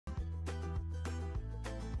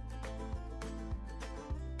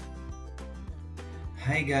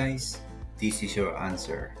Hi guys, this is your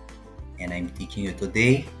answer, and I'm teaching you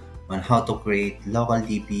today on how to create local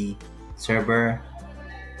DB server.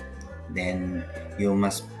 Then you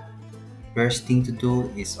must first thing to do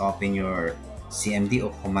is open your CMD or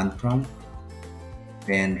command prompt,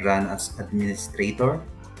 then run as administrator,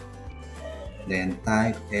 then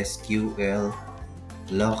type SQL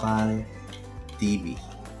local DB,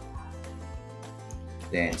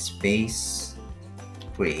 then space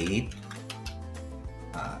create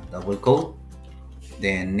double quote,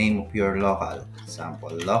 then name of your local,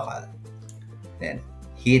 sample local, then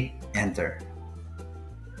hit enter.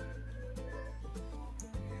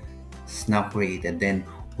 It's now created. Then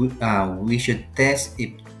we should test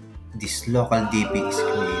if this local DB is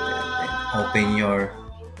created. Then open your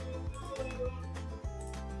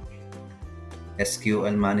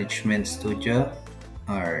SQL Management Studio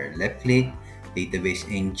or left click database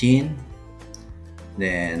engine,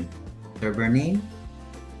 then server name,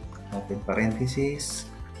 open parenthesis,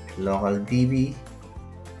 local DB,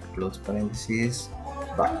 close parenthesis,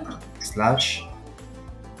 backslash,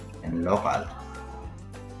 and local.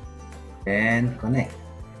 Then connect.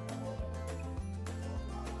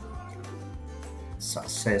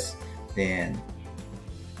 Success. Then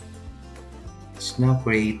it's now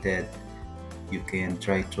created. You can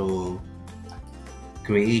try to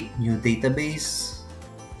create new database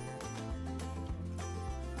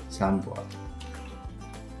sample,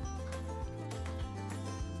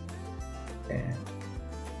 and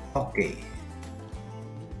okay,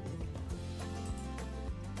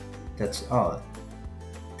 that's all.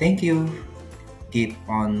 Thank you. Keep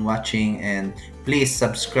on watching and please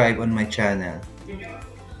subscribe on my channel.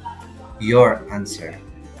 Your answer.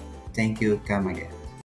 Thank you. Come again.